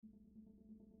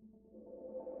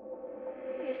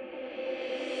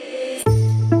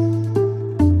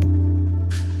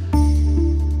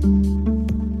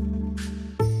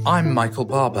I'm Michael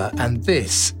Barber, and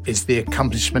this is the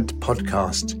Accomplishment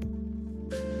Podcast.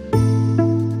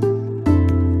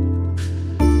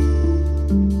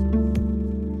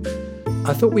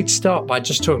 I thought we'd start by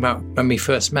just talking about when we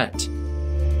first met.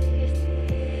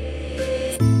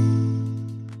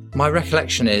 My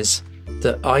recollection is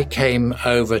that I came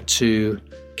over to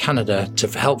Canada to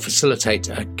help facilitate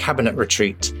a cabinet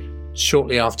retreat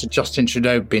shortly after Justin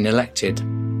Trudeau had been elected.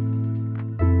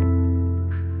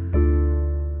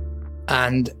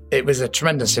 And it was a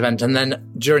tremendous event. And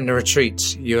then during the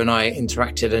retreat, you and I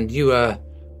interacted, and you were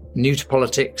new to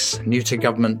politics, new to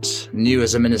government, new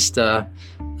as a minister,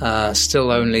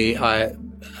 still only, I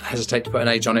hesitate to put an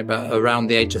age on it, but around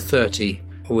the age of 30,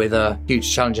 with a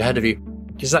huge challenge ahead of you.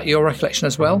 Is that your recollection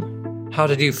as well? How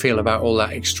did you feel about all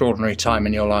that extraordinary time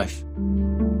in your life?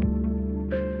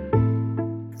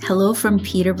 Hello from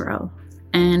Peterborough,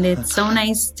 and it's so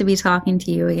nice to be talking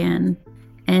to you again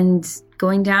and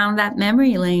going down that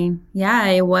memory lane. Yeah,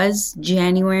 it was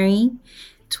January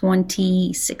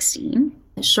 2016,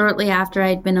 shortly after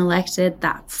I'd been elected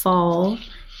that fall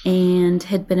and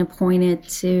had been appointed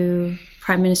to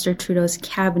Prime Minister Trudeau's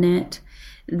cabinet.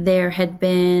 There had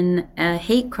been a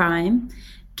hate crime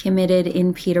committed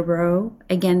in Peterborough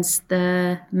against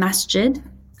the masjid,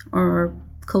 or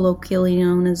colloquially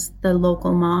known as the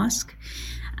local mosque,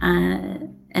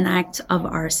 an act of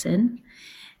arson.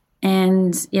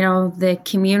 And, the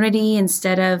community,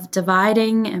 instead of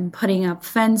dividing and putting up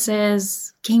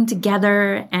fences, came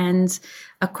together, and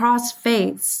across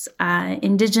faiths,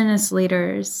 Indigenous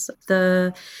leaders,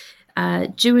 the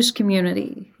Jewish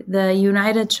community, the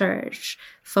United Church,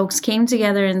 folks came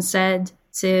together and said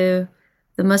to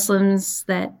the Muslims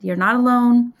that you're not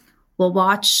alone. We'll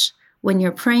watch when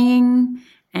you're praying,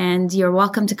 and you're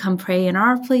welcome to come pray in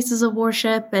our places of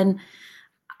worship. And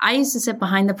I used to sit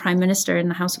behind the Prime Minister in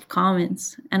the House of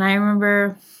Commons. And I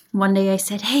remember one day I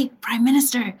said, "Hey, Prime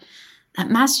Minister,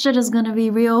 that masjid is going to be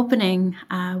reopening.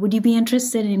 Would you be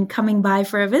interested in coming by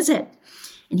for a visit?"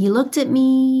 And he looked at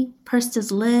me, pursed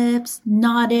his lips,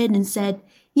 nodded, and said,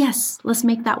 "Yes, let's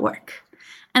make that work."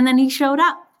 And then he showed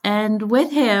up. And with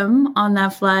him on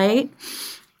that flight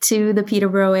to the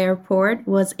Peterborough airport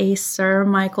was a Sir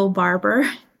Michael Barber.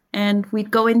 And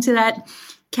we'd go into that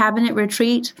cabinet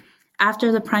retreat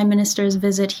after the Prime Minister's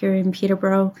visit here in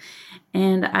Peterborough.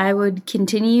 And I would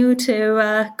continue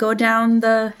to go down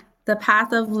the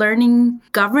path of learning,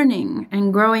 governing,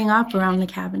 and growing up around the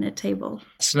cabinet table.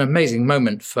 It's an amazing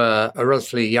moment for a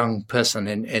relatively young person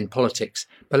in politics.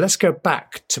 But let's go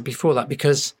back to before that,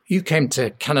 because you came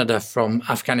to Canada from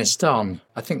Afghanistan,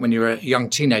 I think when you were a young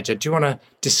teenager. Do you want to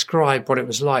describe what it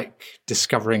was like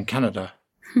discovering Canada?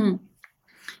 So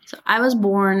I was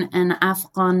born an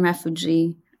Afghan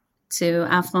refugee to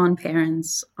Afghan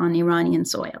parents on Iranian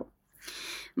soil.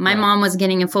 My mom was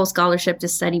getting a full scholarship to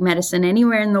study medicine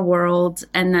anywhere in the world.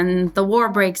 And then the war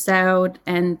breaks out.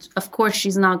 And of course,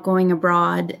 she's not going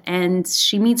abroad. And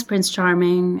she meets Prince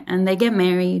Charming, and they get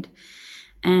married.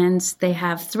 And they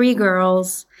have 3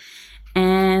 girls.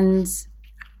 And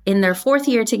in their 4th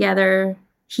year together,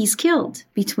 he's killed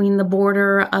between the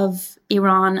border of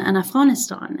Iran and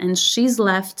Afghanistan. And she's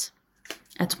left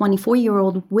a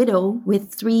 24-year-old widow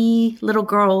with 3 little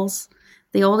girls,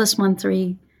 the oldest one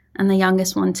 3, and the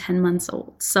youngest one 10 months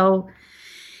old. So,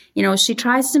 she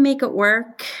tries to make it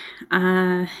work.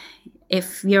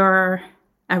 If you're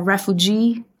a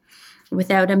refugee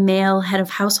without a male head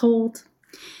of household,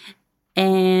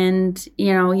 and,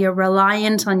 you're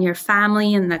reliant on your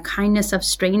family and the kindness of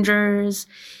strangers,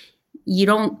 you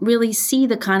don't really see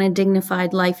the kind of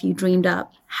dignified life you dreamed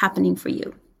up happening for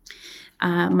you.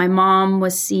 My mom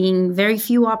was seeing very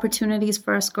few opportunities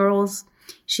for us girls.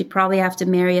 She'd probably have to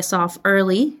marry us off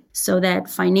early so that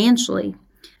financially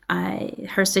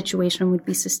her situation would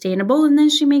be sustainable. And then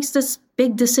she makes this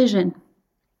big decision,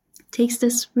 takes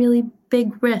this really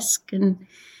big risk, and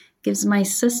gives my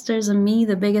sisters and me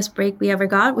the biggest break we ever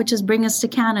got, which is bring us to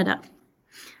Canada.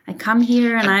 I come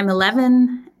here and I'm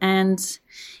 11, and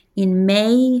in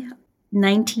May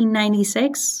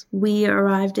 1996, we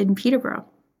arrived in Peterborough.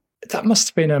 That must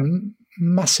have been a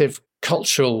massive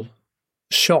cultural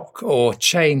shock or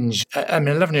change. I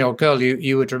mean, 11-year-old girl,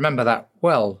 you would remember that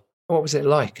well. What was it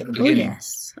like at the beginning? Oh,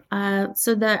 yes.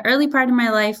 So the early part of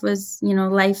my life was,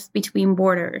 life between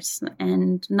borders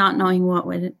and not knowing what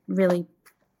would really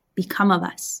become of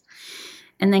us.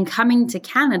 And then coming to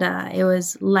Canada, it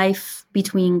was life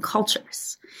between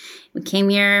cultures. We came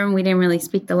here and we didn't really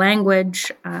speak the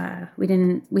language.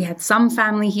 We had some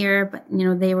family here, but,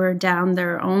 they were down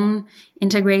their own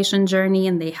integration journey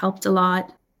and they helped a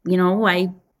lot. I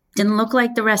didn't look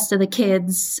like the rest of the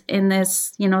kids in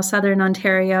this, Southern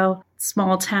Ontario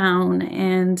small town.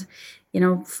 And,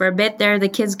 for a bit there, the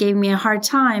kids gave me a hard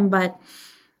time, but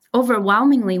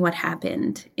overwhelmingly what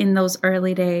happened in those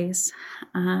early days,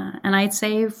 and I'd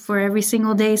say for every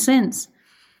single day since,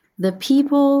 the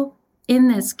people in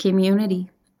this community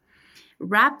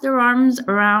wrapped their arms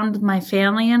around my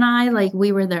family and I like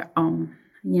we were their own.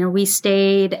 We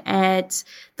stayed at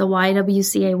the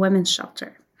YWCA Women's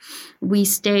Shelter. We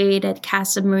stayed at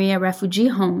Casa Maria refugee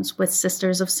homes with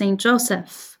Sisters of St.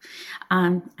 Joseph.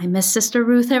 I miss Sister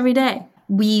Ruth every day.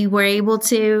 We were able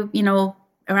to,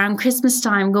 around Christmas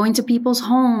time, going to people's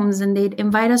homes, and they'd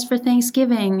invite us for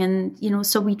Thanksgiving. And,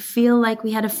 so we'd feel like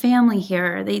we had a family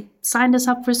here. They signed us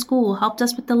up for school, helped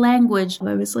us with the language.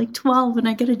 I was like 12 and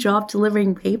I get a job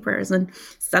delivering papers, and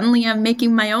suddenly I'm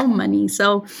making my own money.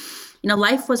 So,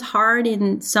 life was hard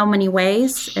in so many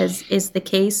ways, as is the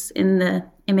case in the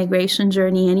immigration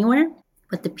journey anywhere.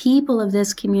 But the people of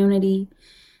this community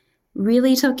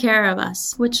really took care of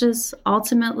us, which is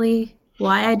ultimately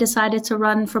why I decided to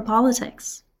run for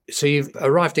politics. So you've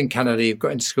arrived in Canada, you've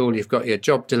got into school, you've got your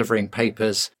job delivering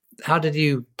papers. How did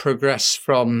you progress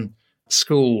from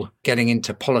school getting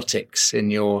into politics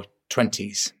in your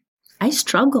 20s? I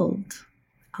struggled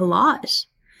a lot.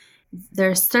 There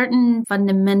are certain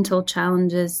fundamental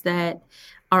challenges that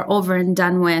are over and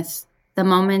done with the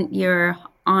moment you're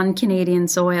on Canadian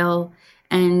soil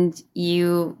and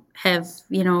you have,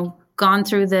 gone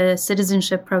through the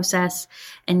citizenship process,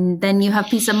 and then you have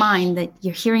peace of mind that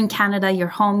you're here in Canada, you're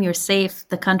home, you're safe,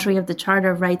 the country of the Charter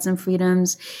of Rights and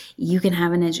Freedoms, you can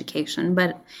have an education.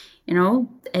 But,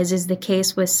 as is the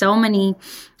case with so many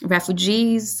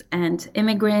refugees and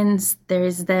immigrants,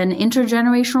 there's then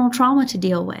intergenerational trauma to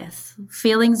deal with,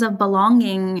 feelings of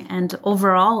belonging and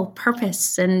overall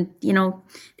purpose and, the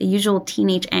usual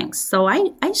teenage angst. So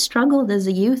I struggled as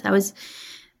a youth. I was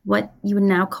what you would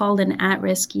now call an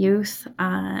at-risk youth.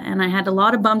 And I had a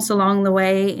lot of bumps along the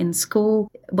way in school.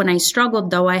 When I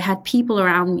struggled, though, I had people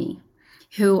around me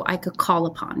who I could call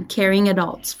upon, caring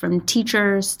adults, from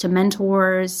teachers to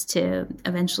mentors to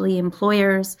eventually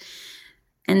employers.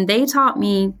 And they taught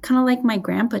me, kind of like my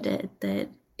grandpa did, that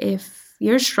if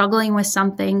you're struggling with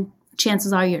something,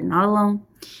 chances are you're not alone.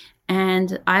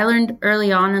 And I learned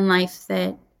early on in life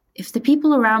that if the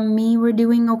people around me were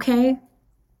doing okay,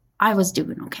 I was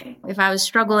doing okay. If I was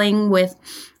struggling with,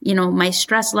 my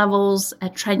stress levels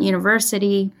at Trent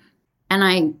University, and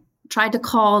I tried to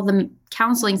call the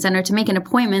counseling center to make an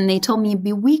appointment, they told me it'd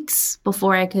be weeks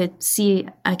before I could see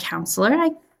a counselor.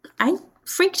 I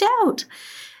freaked out.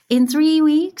 In 3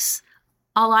 weeks,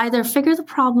 I'll either figure the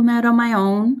problem out on my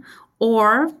own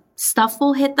or stuff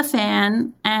will hit the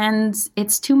fan and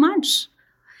it's too much.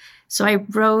 So I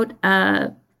wrote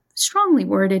a strongly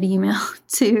worded email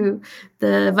to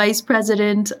the vice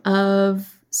president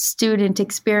of student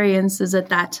experiences at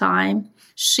that time.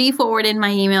 She forwarded my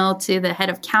email to the head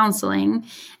of counseling,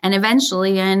 and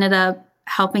eventually I ended up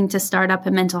helping to start up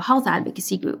a mental health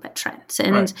advocacy group at Trent.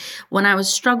 And right. When I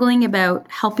was struggling about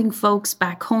helping folks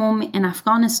back home in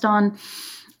Afghanistan,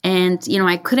 and,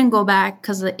 I couldn't go back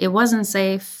because it wasn't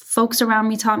safe, folks around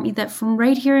me taught me that from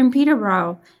right here in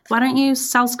Peterborough, why don't you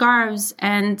sell scarves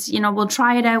and, we'll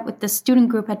try it out with the student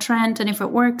group at Trent. And if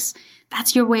it works,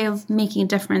 that's your way of making a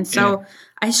difference. Yeah. So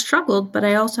I struggled, but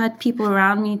I also had people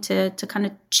around me to kind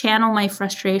of channel my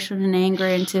frustration and anger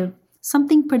into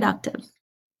something productive.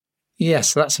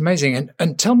 Yes, that's amazing.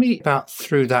 And tell me about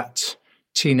through that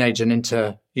teenage and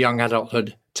into young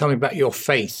adulthood. Tell me about your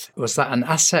faith. Was that an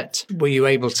asset? Were you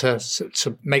able to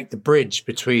make the bridge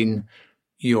between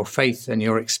your faith and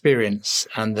your experience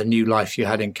and the new life you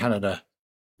had in Canada?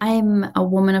 I'm a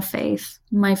woman of faith.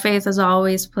 My faith has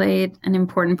always played an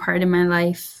important part in my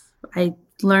life. I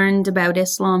learned about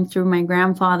Islam through my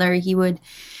grandfather. He would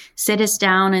sit us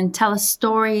down and tell us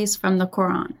stories from the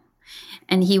Quran.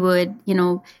 And he would,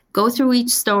 go through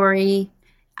each story,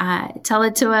 tell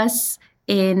it to us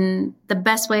in the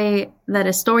best way that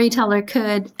a storyteller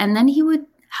could. And then he would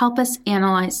help us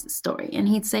analyze the story. And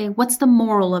he'd say, what's the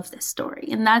moral of this story?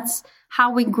 And that's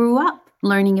how we grew up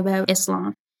learning about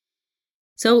Islam.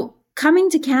 So coming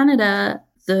to Canada,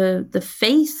 the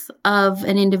faith of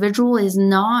an individual is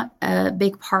not a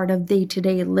big part of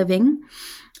day-to-day living.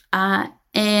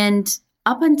 And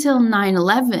up until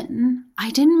 9/11, I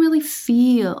didn't really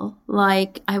feel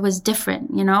like I was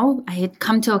different, I had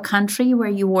come to a country where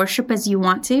you worship as you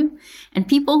want to, and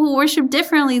people who worship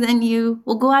differently than you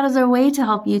will go out of their way to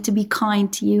help you, to be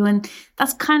kind to you. And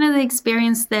that's kind of the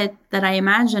experience that I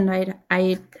imagined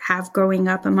I have growing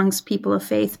up amongst people of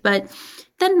faith. But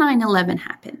then 9/11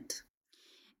 happened.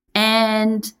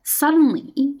 And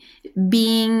suddenly,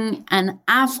 being an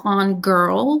Afghan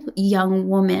girl, young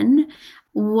woman,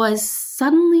 was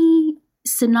suddenly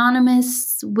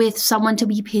synonymous with someone to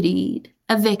be pitied,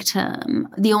 a victim.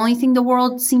 The only thing the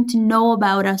world seemed to know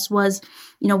about us was,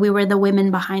 we were the women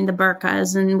behind the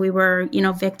burqas and we were,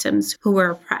 victims who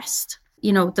were oppressed.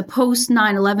 The post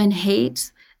 9/11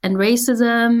 hate and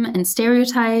racism and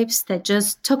stereotypes that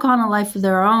just took on a life of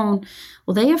their own,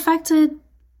 well, they affected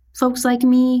folks like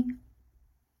me,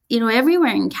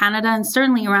 everywhere in Canada and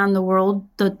certainly around the world.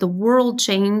 The world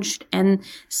changed, and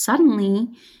suddenly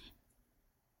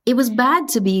it was bad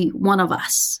to be one of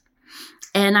us.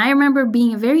 And I remember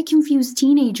being a very confused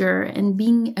teenager and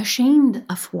being ashamed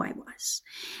of who I was.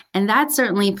 And that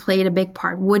certainly played a big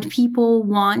part. Would people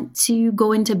want to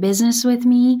go into business with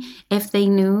me if they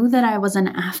knew that I was an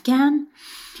Afghan?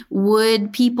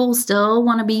 Would people still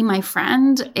want to be my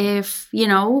friend if,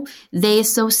 they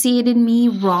associated me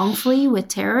wrongfully with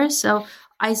terrorists? So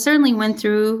I certainly went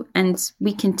through, and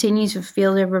we continue to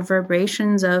feel the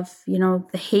reverberations of,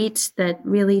 the hate that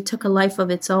really took a life of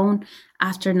its own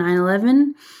after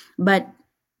 9/11. But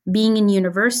being in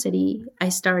university, I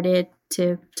started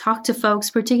to talk to folks,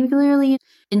 particularly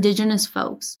Indigenous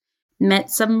folks.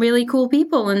 Met some really cool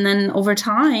people. And then over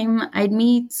time, I'd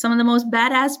meet some of the most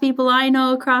badass people I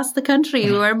know across the country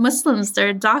who are Muslims.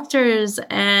 They're doctors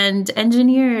and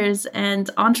engineers and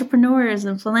entrepreneurs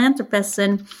and philanthropists.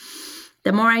 And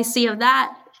the more I see of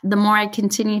that, the more I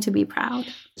continue to be proud.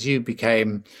 You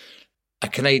became a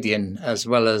Canadian as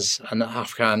well as an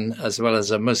Afghan, as well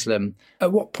as a Muslim.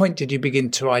 At what point did you begin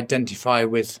to identify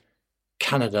with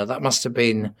Canada? That must have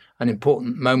been an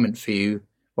important moment for you,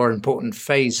 or an important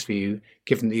phase for you,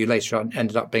 given that you later on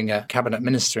ended up being a cabinet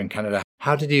minister in Canada.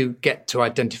 How did you get to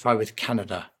identify with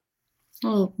Canada?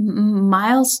 Well,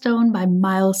 milestone by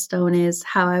milestone is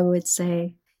how I would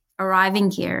say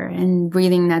arriving here and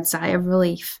breathing that sigh of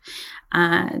relief.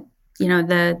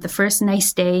 The first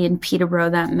nice day in Peterborough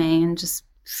that May, and just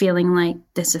feeling like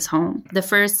this is home. The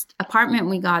first apartment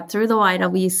we got through the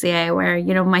YWCA,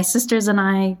 where, my sisters and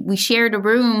I, we shared a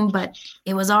room, but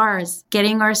it was ours.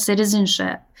 Getting our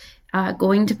citizenship,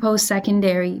 going to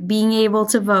post-secondary, being able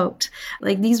to vote.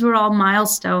 Like, these were all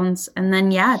milestones. And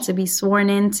then, to be sworn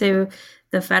into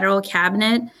the federal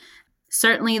cabinet.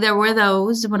 Certainly there were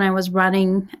those when I was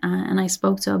running, and I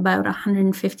spoke to about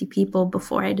 150 people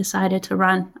before I decided to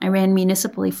run. I ran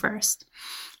municipally first.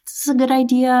 Is this a good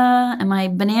idea? Am I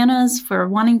bananas for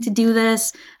wanting to do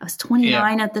this? I was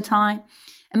 29 at the time.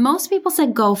 And most people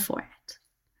said, go for it,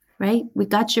 right? We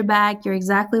got your back. You're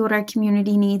exactly what our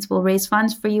community needs. We'll raise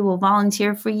funds for you. We'll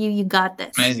volunteer for you. You got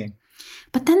this. Amazing.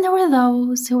 But then there were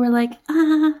those who were like,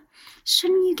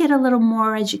 shouldn't you get a little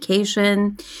more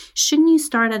education? Shouldn't you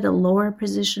start at a lower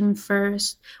position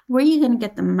first? Where are you going to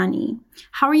get the money?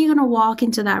 How are you going to walk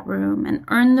into that room and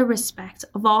earn the respect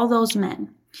of all those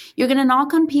men? You're going to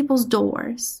knock on people's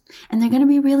doors, and they're going to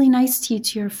be really nice to you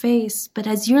to your face. But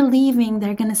as you're leaving,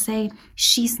 they're going to say,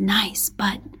 she's nice,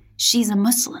 but she's a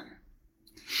Muslim.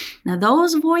 Now,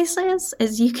 those voices,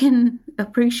 as you can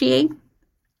appreciate,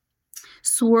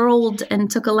 swirled and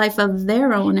took a life of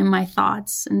their own in my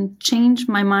thoughts and changed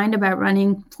my mind about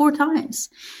running 4 times.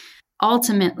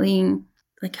 Ultimately,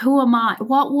 like, who am I?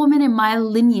 What woman in my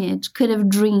lineage could have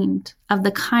dreamed of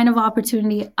the kind of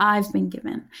opportunity I've been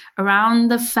given around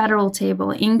the federal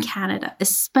table in Canada,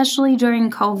 especially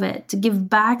during COVID, to give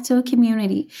back to a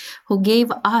community who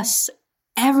gave us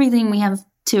everything we have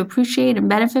to appreciate and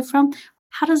benefit from?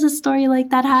 How does a story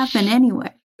like that happen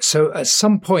anyway? So at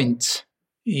some point,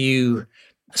 you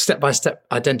step by step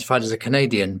identified as a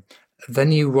Canadian,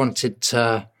 then you wanted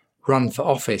to run for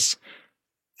office.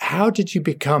 How did you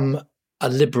become a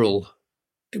Liberal,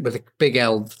 with a big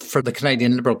L, for the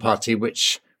Canadian Liberal Party,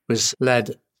 which was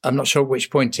led, I'm not sure at which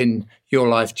point in your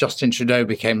life Justin Trudeau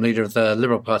became leader of the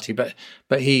Liberal Party, but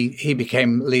he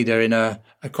became leader in a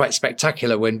quite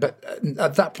spectacular win. But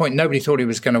at that point, nobody thought he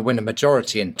was going to win a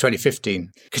majority in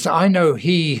 2015. Because I know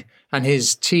he and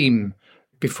his team,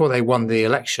 before they won the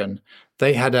election,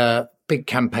 they had a big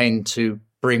campaign to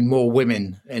bring more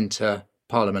women into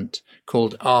Parliament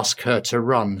called Ask Her to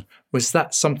Run. Was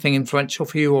that something influential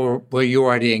for you, or were you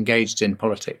already engaged in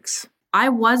politics? I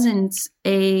wasn't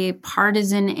a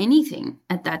partisan anything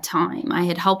at that time. I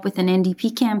had helped with an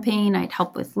NDP campaign. I'd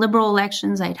helped with Liberal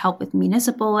elections. I'd helped with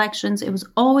municipal elections. It was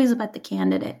always about the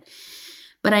candidate.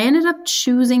 But I ended up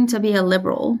choosing to be a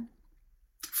Liberal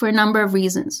for a number of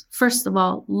reasons. First of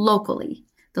all, locally.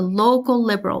 the local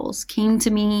liberals came to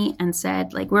me and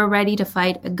said, like, we're ready to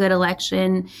fight a good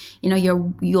election.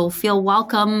 You'll feel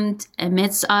welcomed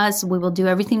amidst us. We will do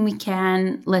everything we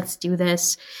can. Let's do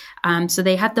this. So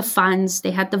they had the funds,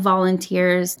 they had the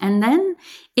volunteers. And then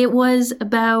it was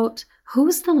about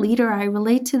who's the leader I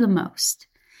relate to the most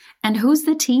and who's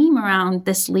the team around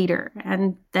this leader.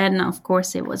 And then, of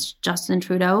course, it was Justin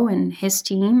Trudeau and his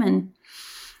team. And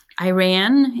I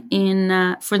ran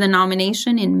for the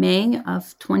nomination in May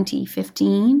of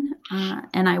 2015,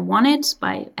 and I won it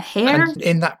by a hair. And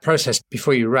in that process,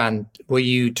 before you ran, were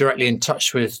you directly in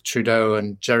touch with Trudeau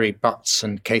and Jerry Butts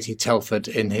and Katie Telford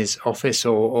in his office,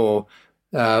 or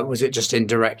was it just in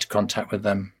direct contact with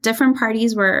them? Different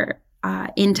parties were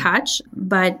in touch,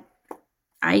 but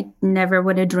I never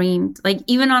would have dreamed, like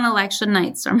even on election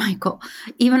night, Sir Michael,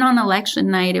 even on election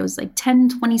night, it was like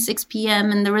 10:26 p.m.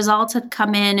 and the results had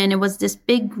come in and it was this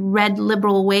big red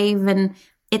liberal wave, and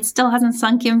it still hasn't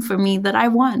sunk in for me that I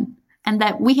won and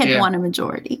that we had won a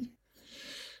majority.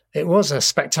 It was a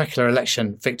spectacular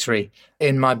election victory.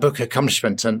 In my book,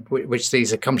 Accomplishment, and which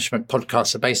these accomplishment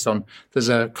podcasts are based on, there's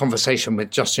a conversation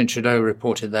with Justin Trudeau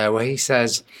reported there where he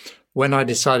says, when I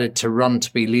decided to run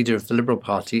to be leader of the Liberal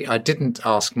Party, I didn't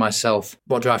ask myself,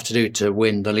 what do I have to do to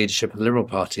win the leadership of the Liberal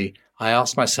Party? I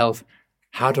asked myself,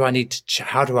 how do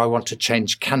I want to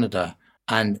change Canada?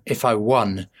 And if I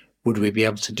won, would we be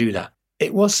able to do that?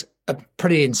 It was a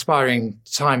pretty inspiring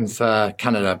time for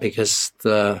Canada because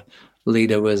the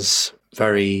leader was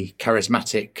very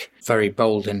charismatic, very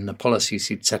bold in the policies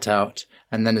he'd set out.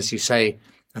 And then, as you say,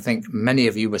 I think many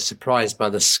of you were surprised by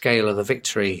the scale of the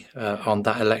victory on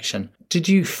that election. Did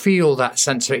you feel that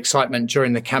sense of excitement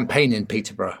during the campaign in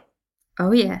Peterborough?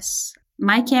 Oh, yes.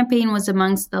 My campaign was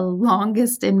amongst the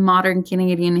longest in modern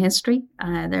Canadian history.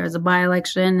 There was a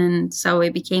by-election, and so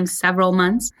it became several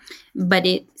months. But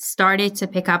it started to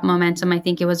pick up momentum. I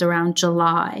think it was around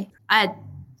July. I had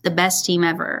the best team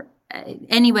ever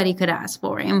anybody could ask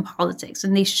for in politics,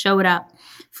 and they showed up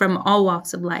from all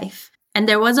walks of life. And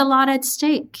there was a lot at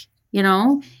stake,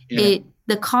 The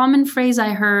common phrase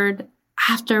I heard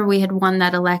after we had won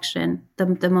that election,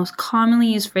 the most commonly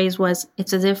used phrase was,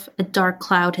 it's as if a dark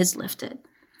cloud has lifted.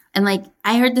 And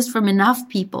I heard this from enough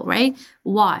people, right?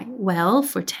 Why? Well,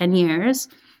 for 10 years,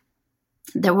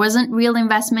 there wasn't real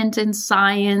investment in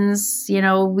science.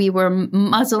 We were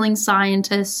muzzling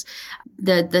scientists.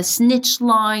 The snitch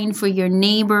line for your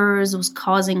neighbors was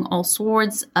causing all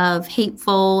sorts of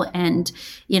hateful and,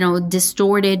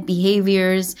 distorted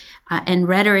behaviors and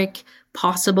rhetoric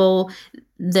possible.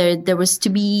 There was to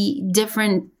be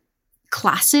different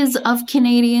classes of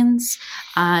Canadians.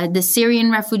 The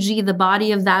Syrian refugee, the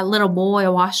body of that little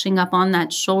boy washing up on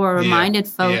that shore reminded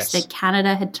folks that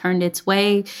Canada had turned its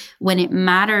way when it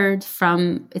mattered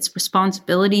from its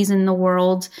responsibilities in the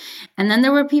world. And then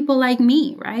there were people like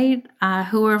me, right,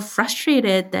 who were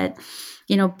frustrated that,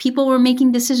 people were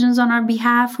making decisions on our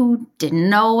behalf who didn't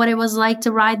know what it was like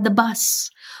to ride the bus,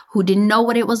 who didn't know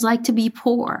what it was like to be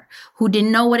poor, who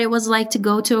didn't know what it was like to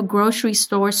go to a grocery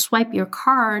store, swipe your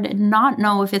card, and not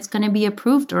know if it's going to be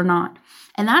approved or not.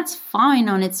 And that's fine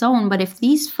on its own, but if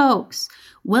these folks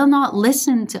will not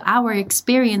listen to our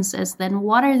experiences, then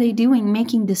what are they doing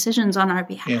making decisions on our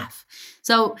behalf? Yeah.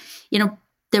 So,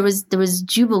 there was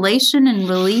jubilation and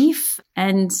relief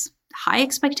and high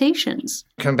expectations.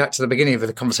 Coming back to the beginning of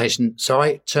the conversation, so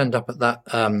I turned up at that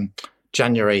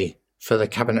January for the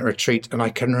cabinet retreat, and I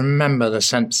can remember the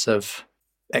sense of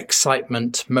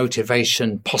excitement,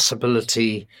 motivation,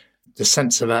 possibility, the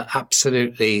sense of an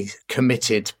absolutely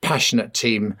committed, passionate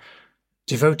team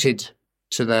devoted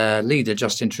to their leader,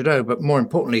 Justin Trudeau, but more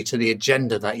importantly to the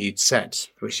agenda that you'd set,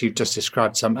 which you've just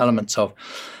described some elements of.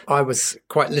 I was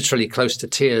quite literally close to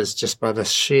tears just by the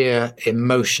sheer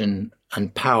emotion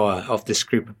and power of this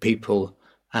group of people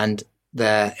and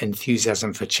their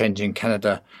enthusiasm for changing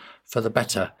Canada for the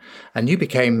better. And you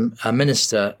became a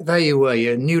minister. There you were,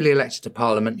 you're newly elected to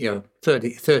Parliament, you're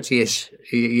 30-ish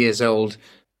years old,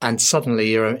 and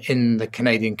suddenly you're in the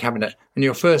Canadian cabinet. And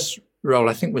your first role,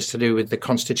 I think, was to do with the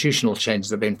constitutional changes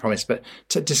that have been promised. But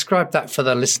to describe that for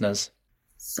the listeners.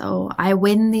 So I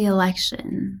win the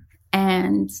election,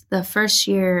 and the first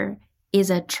year is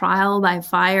a trial by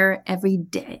fire every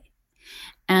day.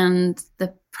 And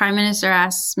the Prime Minister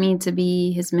asks me to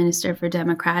be his Minister for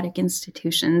Democratic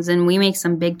Institutions, and we make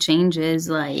some big changes,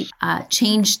 like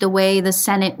change the way the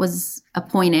Senate was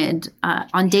appointed.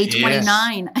 On day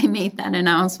 29, I made that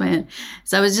announcement.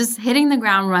 So I was just hitting the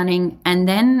ground running, and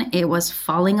then it was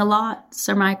falling a lot,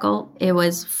 Sir Michael. It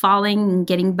was falling and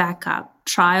getting back up.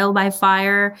 trial by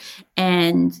fire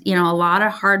and, a lot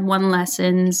of hard-won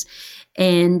lessons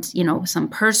and, some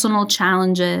personal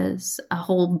challenges, a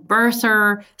whole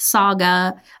birther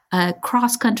saga, a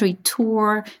cross-country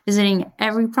tour, visiting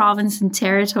every province and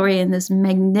territory in this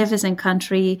magnificent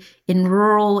country, in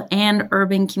rural and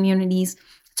urban communities,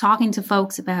 talking to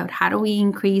folks about how do we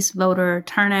increase voter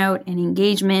turnout and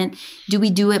engagement? Do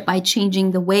we do it by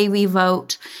changing the way we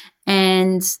vote?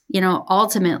 And,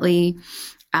 ultimately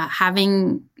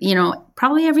having,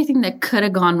 probably everything that could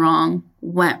have gone wrong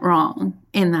went wrong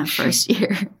in that first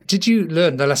year. Did you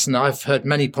learn the lesson that I've heard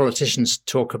many politicians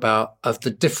talk about of the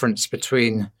difference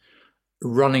between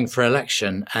running for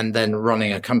election and then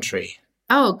running a country?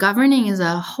 Oh, governing is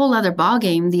a whole other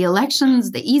ballgame. The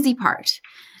election's the easy part.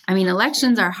 I mean,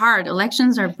 elections are hard.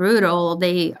 Elections are brutal.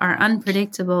 They are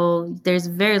unpredictable. There's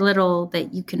very little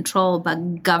that you control.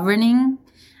 But governing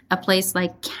a place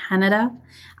like Canada,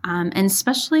 and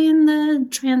especially in the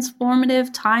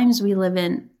transformative times we live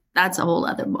in, that's a whole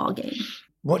other ballgame.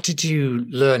 What did you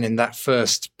learn in that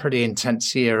first pretty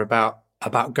intense year about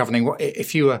governing? What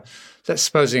if you were, let's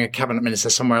supposing a cabinet minister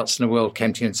somewhere else in the world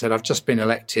came to you and said, I've just been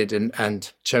elected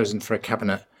and chosen for a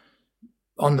cabinet.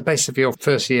 On the basis of your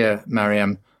first year,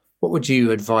 Maryam, what would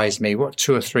you advise me? What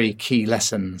 2 or 3 key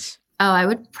lessons? Oh, I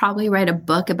would probably write a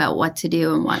book about what to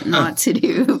do and what not to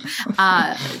do.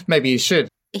 Maybe you should.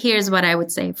 Here's what I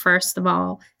would say. First of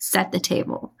all, set the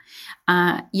table.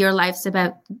 Your life's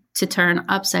about to turn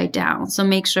upside down. So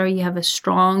make sure you have a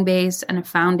strong base and a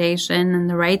foundation and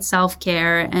the right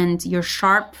self-care, and you're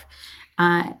sharp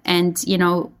and,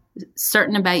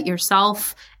 certain about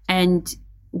yourself and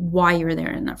why you're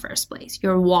there in the first place.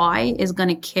 Your why is going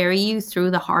to carry you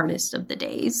through the hardest of the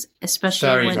days,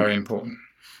 especially very important.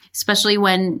 Especially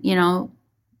when,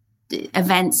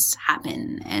 events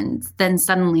happen and then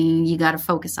suddenly you got to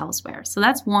focus elsewhere. So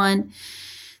that's 1,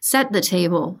 set the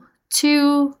table.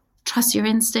 2, trust your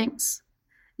instincts.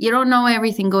 You don't know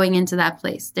everything going into that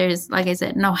place. There's, like I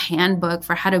said, no handbook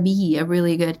for how to be a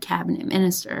really good cabinet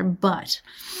minister. But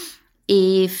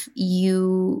if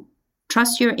you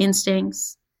trust your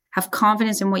instincts, have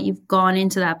confidence in what you've gone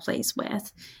into that place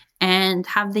with, and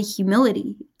have the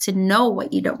humility to know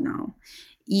what you don't know,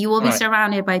 you will be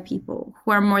surrounded by people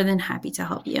who are more than happy to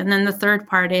help you. And then the third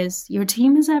part is your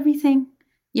team is everything.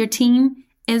 Your team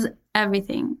is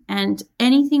everything. And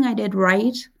anything I did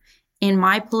right in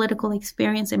my political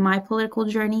experience, in my political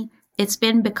journey, it's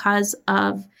been because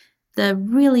of the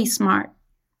really smart,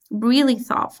 really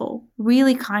thoughtful,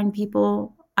 really kind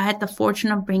people I had the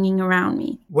fortune of bringing around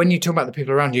me. When you talk about the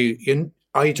people around you,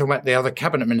 are you talking about the other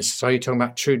cabinet ministers? Are you talking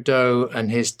about Trudeau and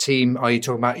his team? Are you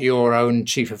talking about your own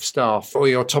chief of staff or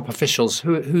your top officials?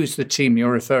 Who's the team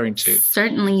you're referring to?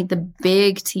 Certainly the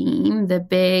big team, the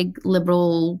big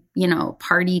Liberal,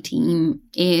 party team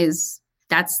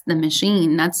that's the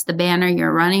machine. That's the banner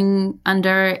you're running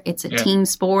under. It's a team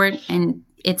sport, and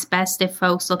it's best if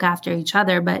folks look after each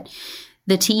other. But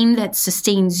the team that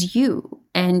sustains you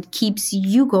and keeps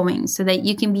you going so that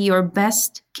you can be your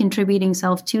best contributing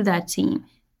self to that team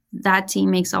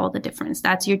makes all the difference.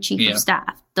 That's your chief of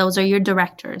staff. Those are your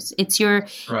directors. It's your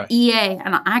EA.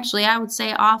 And actually, I would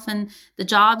say often the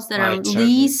jobs that are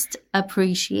least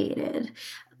appreciated,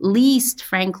 least,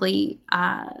 frankly,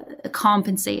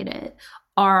 compensated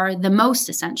are the most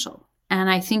essential. And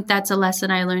I think that's a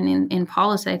lesson I learned in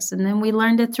politics. And then we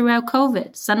learned it throughout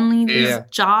COVID. Suddenly these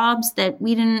jobs that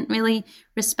we didn't really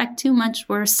respect too much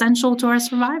were essential to our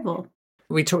survival.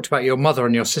 We talked about your mother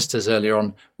and your sisters earlier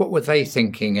on. What were they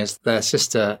thinking as their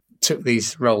sister took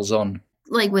these roles on?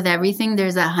 Like with everything,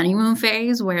 there's a honeymoon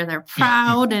phase where they're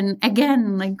proud. And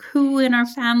again, like who in our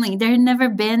family? There had never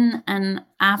been an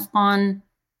Afghan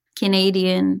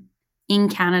Canadian in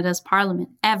Canada's parliament,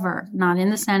 ever. Not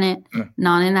in the Senate,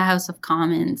 not in the House of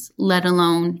Commons, let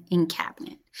alone in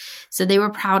cabinet. So they were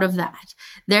proud of that.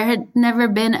 There had never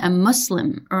been a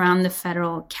Muslim around the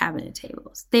federal cabinet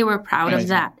tables. They were proud of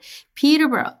that.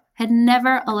 Peterborough had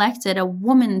never elected a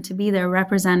woman to be their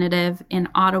representative in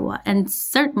Ottawa, and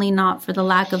certainly not for the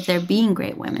lack of there being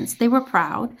great women. So they were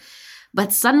proud.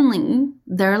 But suddenly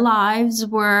their lives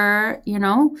were,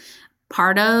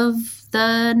 part of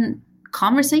the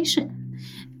conversation.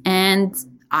 And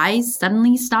I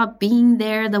suddenly stopped being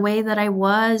there the way that I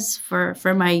was for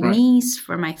my niece,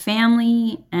 for my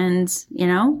family. And,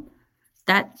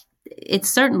 that it's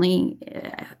certainly,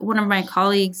 one of my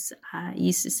colleagues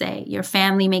used to say, your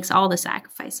family makes all the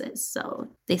sacrifices. So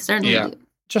they certainly do.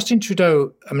 Justin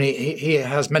Trudeau, I mean, he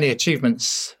has many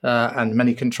achievements and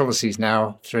many controversies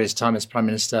now through his time as Prime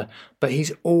Minister, but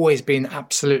he's always been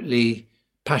absolutely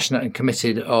passionate and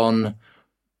committed on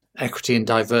equity and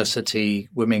diversity,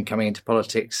 women coming into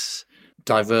politics,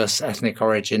 diverse ethnic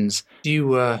origins. You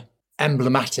were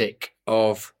emblematic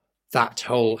of that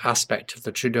whole aspect of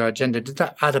the Trudeau agenda. Did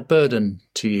that add a burden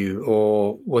to you,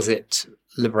 or was it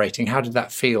liberating? How did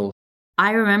that feel?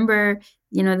 I remember,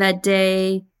 that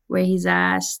day where he's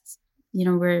asked,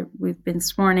 where we've been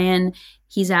sworn in,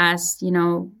 he's asked,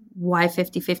 why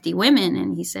 50-50 women?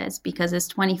 And he says, because it's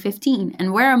 2015.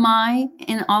 And where am I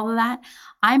in all of that?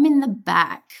 I'm in the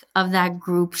back of that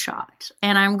group shot,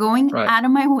 and I'm going out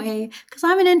of my way, because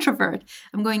I'm an introvert.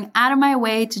 I'm going out of my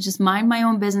way to just mind my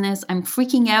own business. I'm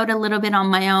freaking out a little bit on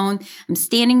my own. I'm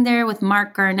standing there with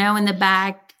Mark Garneau in the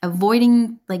back,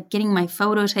 avoiding getting my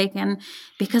photo taken,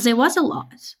 because it was a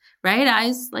lot, right? I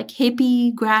was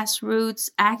hippie,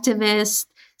 grassroots, activist,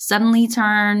 suddenly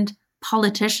turned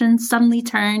politician, suddenly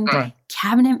turned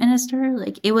cabinet minister.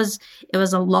 It was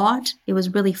a lot. It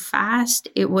was really fast.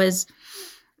 It was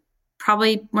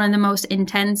probably one of the most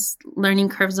intense learning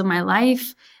curves of my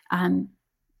life.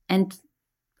 And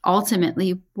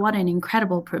ultimately, what an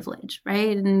incredible privilege,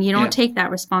 right? And you don't take that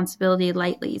responsibility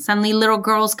lightly. Suddenly little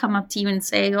girls come up to you and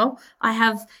say, oh, I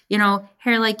have,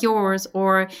 hair like yours,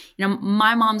 or,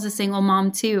 my mom's a single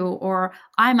mom too, or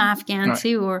I'm Afghan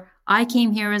too, or I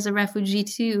came here as a refugee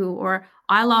too, or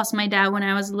I lost my dad when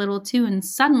I was little too. And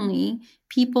suddenly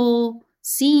people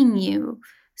seeing you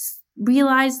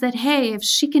realize that, hey, if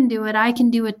she can do it, I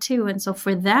can do it too. And so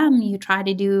for them, you try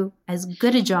to do as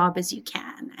good a job as you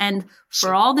can. And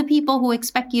for all the people who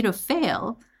expect you to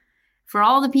fail, for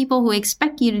all the people who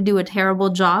expect you to do a terrible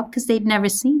job because they'd never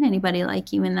seen anybody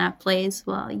like you in that place,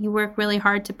 well, you work really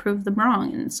hard to prove them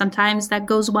wrong. And sometimes that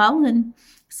goes well and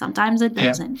sometimes it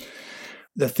doesn't.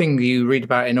 The thing you read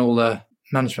about in all the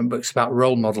management books about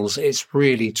role models, it's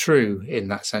really true in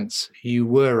that sense. You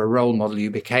were a role model. You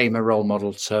became a role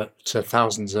model to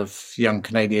thousands of young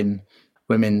Canadian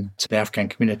women, to the Afghan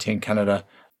community in Canada.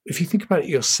 If you think about it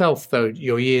yourself, though,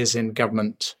 your years in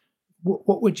government,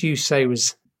 what would you say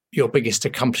was your biggest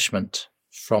accomplishment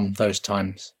from those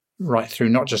times, right through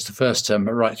not just the first term,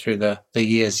 but right through the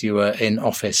years you were in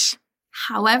office?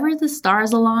 However the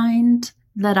stars aligned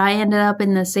that I ended up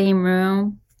in the same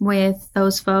room with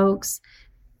those folks,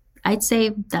 I'd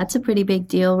say that's a pretty big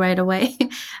deal right away.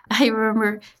 I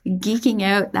remember geeking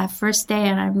out that first day,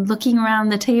 and I'm looking around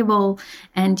the table,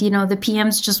 and, the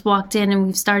PMs just walked in, and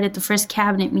we've started the first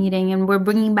cabinet meeting, and we're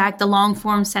bringing back the long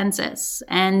form census,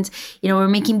 and, we're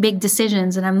making big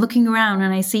decisions, and I'm looking around,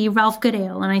 and I see Ralph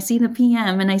Goodale, and I see the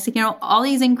PM, and I see, all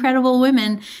these incredible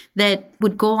women that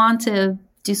would go on to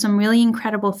do some really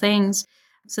incredible things.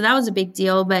 So that was a big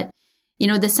deal. But,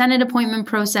 the Senate appointment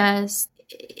process,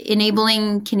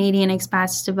 enabling Canadian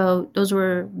expats to vote, those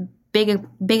were big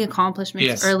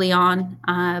accomplishments early on.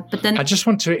 But then I just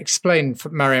want to explain,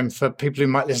 Maryam, for people who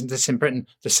might listen to this in Britain,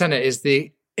 the Senate is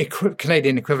the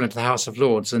Canadian equivalent to the House of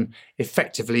Lords, and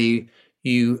effectively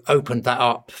you opened that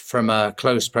up from a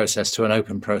closed process to an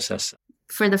open process.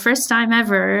 For the first time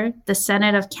ever, the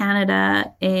Senate of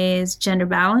Canada is gender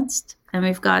balanced, and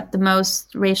we've got the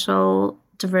most racial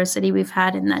diversity we've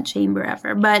had in that chamber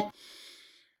ever. But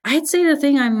I'd say the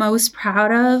thing I'm most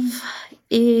proud of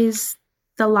is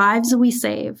the lives we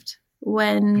saved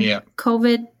when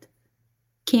COVID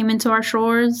came onto our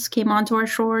shores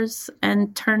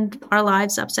and turned our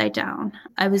lives upside down.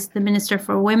 I was the Minister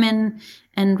for Women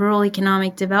and Rural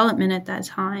Economic Development at that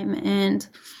time. And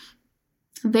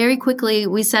very quickly,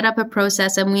 we set up a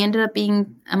process, and we ended up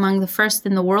being among the first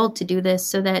in the world to do this,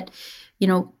 so that,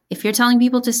 if you're telling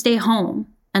people to stay home,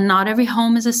 and not every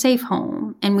home is a safe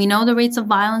home, and we know the rates of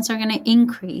violence are going to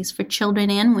increase for children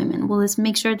and women, well, let's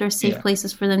make sure there's safe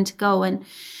places for them to go. And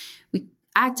we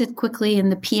acted quickly,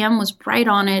 and the PM was right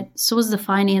on it. So was the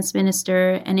finance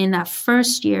minister. And in that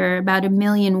first year, about 1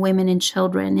 million women and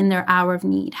children in their hour of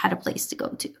need had a place to go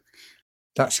to.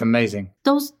 That's amazing.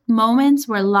 Those moments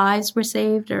where lives were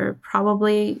saved are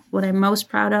probably what I'm most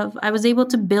proud of. I was able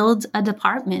to build a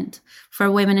department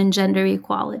for women and gender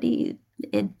equality.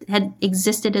 It had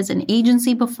existed as an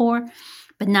agency before,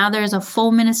 but now there's a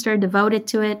full minister devoted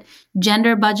to it.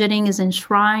 Gender budgeting is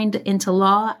enshrined into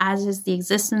law, as is the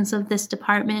existence of this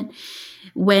department.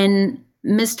 When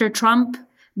Mr. Trump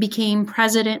became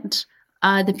president,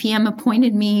 the PM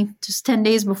appointed me just 10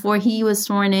 days before he was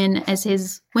sworn in as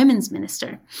his women's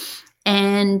minister.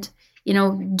 And,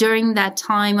 during that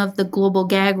time of the global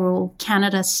gag rule,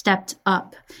 Canada stepped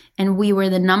up, and we were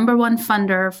the number one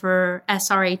funder for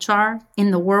SRHR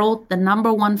in the world, the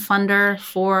number one funder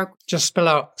for... Just spell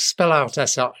out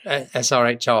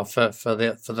SRHR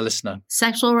for the listener.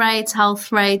 Sexual rights,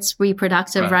 health rights,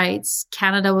 reproductive rights.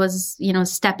 Canada was,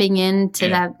 stepping into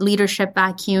that leadership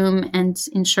vacuum and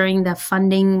ensuring that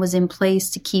funding was in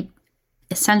place to keep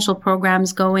essential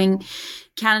programs going.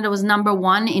 Canada was number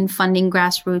one in funding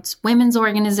grassroots women's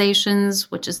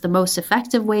organizations, which is the most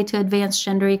effective way to advance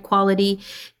gender equality.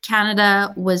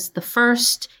 Canada was the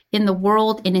first in the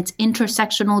world in its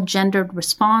intersectional gendered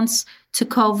response to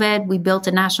COVID. We built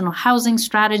a national housing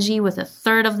strategy with a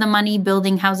third of the money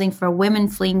building housing for women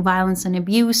fleeing violence and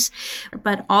abuse.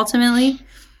 But ultimately,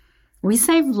 we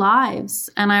saved lives.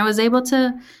 And I was able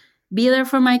to be there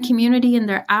for my community in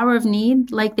their hour of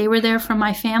need, like they were there for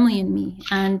my family and me.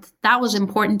 And that was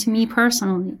important to me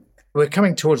personally. We're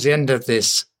coming towards the end of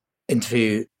this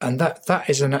interview, and that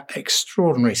is an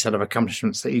extraordinary set of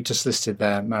accomplishments that you just listed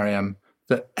there, Maryam,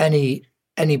 that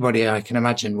anybody I can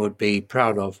imagine would be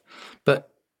proud of.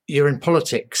 But you're in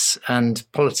politics, and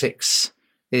politics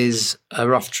is a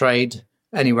rough trade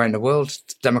anywhere in the world.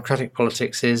 Democratic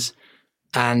politics is.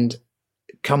 And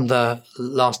come the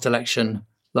last election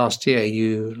last year,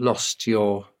 you lost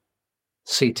your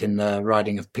seat in the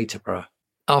riding of Peterborough.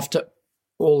 After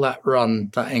all that run,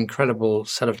 that incredible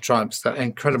set of triumphs, that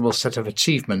incredible set of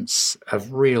achievements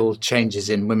of real changes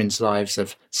in women's lives,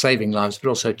 of saving lives, but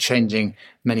also changing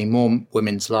many more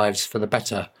women's lives for the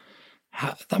better,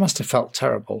 that must have felt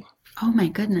terrible. Oh my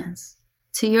goodness.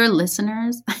 To your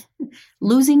listeners,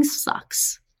 losing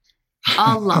sucks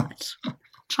a lot.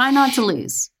 Try not to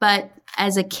lose. But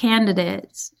as a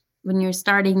candidate, when you're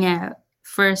starting out,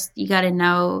 first, you got to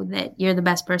know that you're the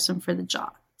best person for the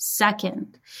job.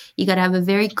 Second, you got to have a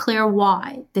very clear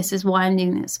why. This is why I'm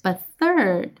doing this. But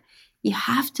third, you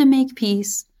have to make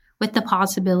peace with the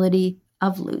possibility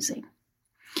of losing.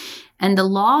 And the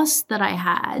loss that I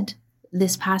had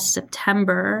this past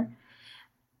September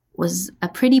was a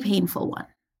pretty painful one.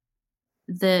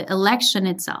 The election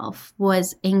itself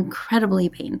was incredibly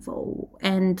painful.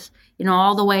 And,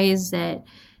 all the ways that,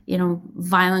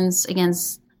 violence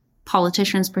against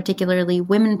politicians, particularly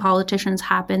women politicians,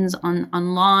 happens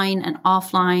online and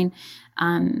offline.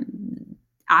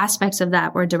 Aspects of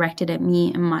that were directed at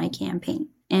me and my campaign.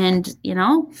 And,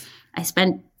 I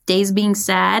spent days being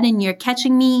sad, and you're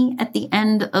catching me at the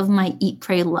end of my Eat,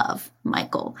 Pray, Love,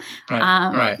 Michael.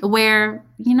 Right. Where,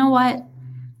 you know what?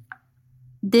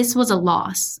 This was a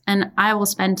loss, and I will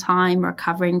spend time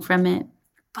recovering from it,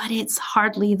 but it's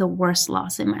hardly the worst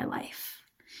loss in my life.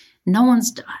 No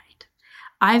one's died.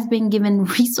 I've been given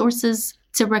resources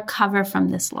to recover from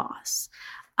this loss.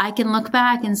 I can look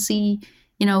back and see,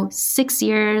 6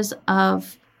 years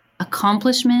of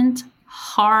accomplishment,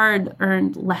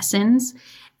 hard-earned lessons,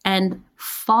 and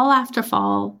fall after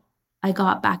fall, I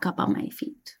got back up on my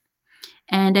feet.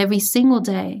 And every single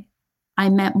day, I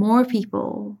met more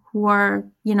people who are,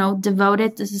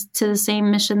 devoted to the same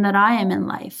mission that I am in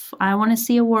life. I want to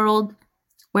see a world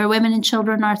where women and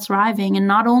children are thriving. And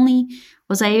not only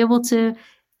was I able to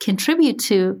contribute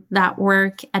to that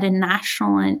work at a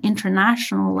national and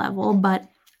international level, but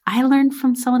I learned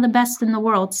from some of the best in the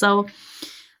world. So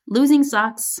losing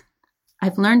sucks.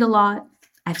 I've learned a lot.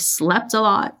 I've slept a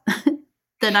lot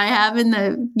than I have in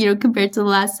the, compared to the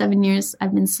last 7 years.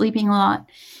 I've been sleeping a lot.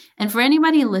 And for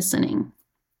anybody listening,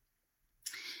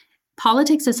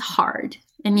 politics is hard,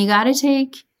 and you got to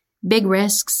take big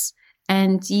risks,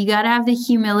 and you got to have the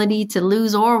humility to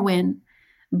lose or win.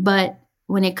 But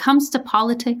when it comes to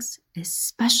politics,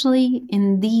 especially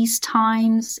in these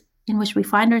times in which we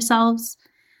find ourselves,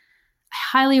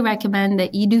 I highly recommend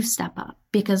that you do step up,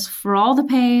 because for all the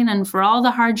pain and for all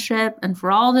the hardship and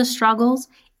for all the struggles,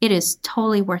 it is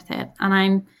totally worth it. And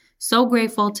I'm so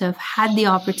grateful to have had the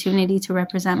opportunity to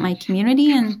represent my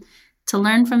community and to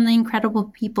learn from the incredible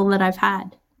people that I've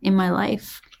had in my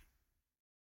life.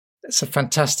 It's a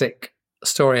fantastic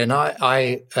story, and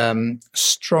I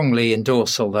strongly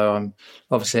endorse, although I'm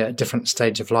obviously at a different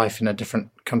stage of life in a different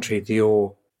country,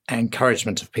 your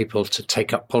encouragement of people to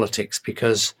take up politics,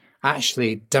 because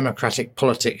actually democratic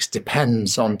politics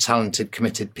depends on talented,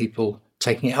 committed people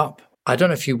taking it up. I don't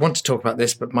know if you want to talk about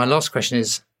this, but my last question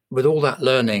is, with all that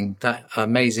learning, that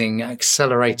amazing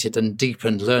accelerated and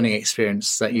deepened learning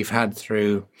experience that you've had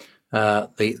through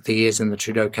the years in the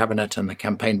Trudeau cabinet and the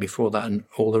campaign before that and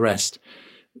all the rest,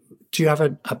 do you have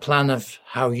a plan of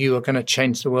how you are going to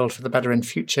change the world for the better in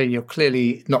future? You're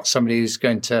clearly not somebody who's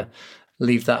going to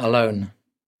leave that alone.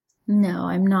 No,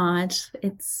 I'm not.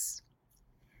 It's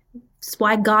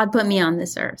why God put me on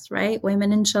this earth, right?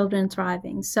 Women and children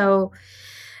thriving. So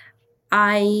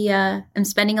I am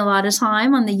spending a lot of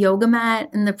time on the yoga mat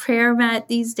and the prayer mat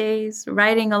these days,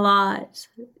 writing a lot,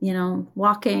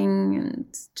 walking and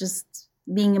just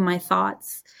being in my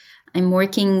thoughts. I'm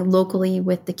working locally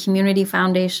with the Community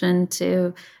Foundation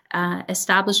to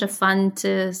establish a fund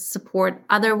to support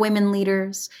other women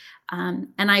leaders. And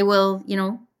I will,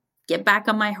 get back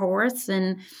on my horse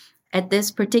and at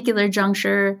this particular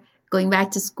juncture, going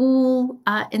back to school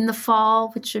in the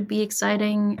fall, which should be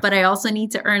exciting. But I also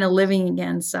need to earn a living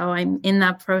again. So I'm in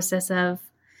that process of,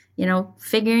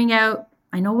 figuring out,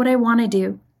 I know what I want to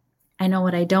do. I know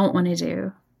what I don't want to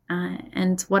do.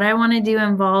 And what I want to do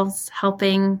involves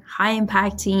helping high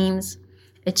impact teams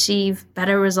achieve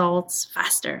better results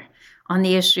faster on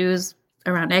the issues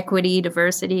around equity,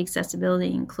 diversity,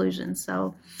 accessibility, inclusion.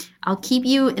 So I'll keep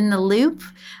you in the loop.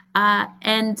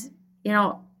 I'm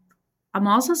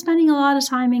also spending a lot of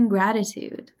time in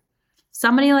gratitude.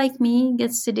 Somebody like me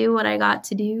gets to do what I got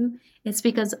to do. It's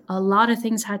because a lot of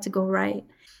things had to go right.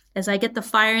 As I get the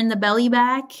fire in the belly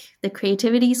back, the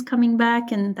creativity's coming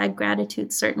back, and that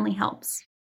gratitude certainly helps.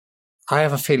 I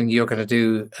have a feeling you're going to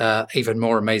do even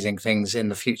more amazing things in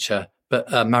the future.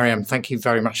 But Maryam, thank you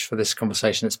very much for this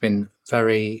conversation. It's been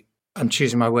very, I'm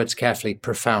choosing my words carefully,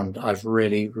 profound. I've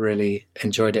really, really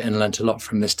enjoyed it and learnt a lot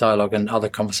from this dialogue and other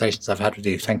conversations I've had with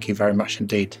you. Thank you very much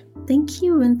indeed. Thank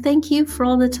you. And thank you for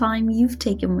all the time you've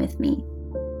taken with me.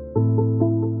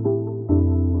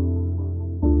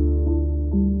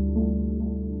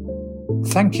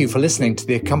 Thank you for listening to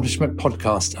the Accomplishment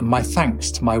Podcast, and my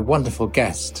thanks to my wonderful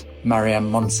guest, Maryam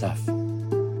Monsef.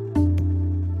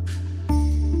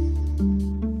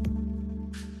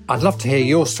 I'd love to hear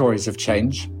your stories of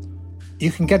change. You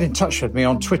can get in touch with me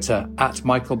on Twitter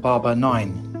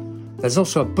 @MichaelBarber9. There's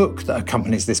also a book that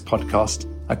accompanies this podcast,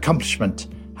 Accomplishment: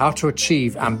 How to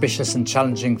Achieve Ambitious and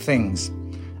Challenging Things.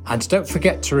 And don't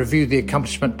forget to review the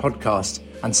Accomplishment Podcast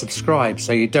and subscribe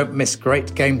so you don't miss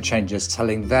great game changers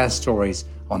telling their stories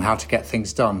on how to get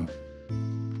things done.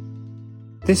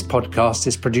 This podcast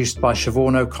is produced by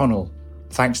Siobhan O'Connell.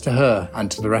 Thanks to her and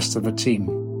to the rest of the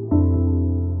team.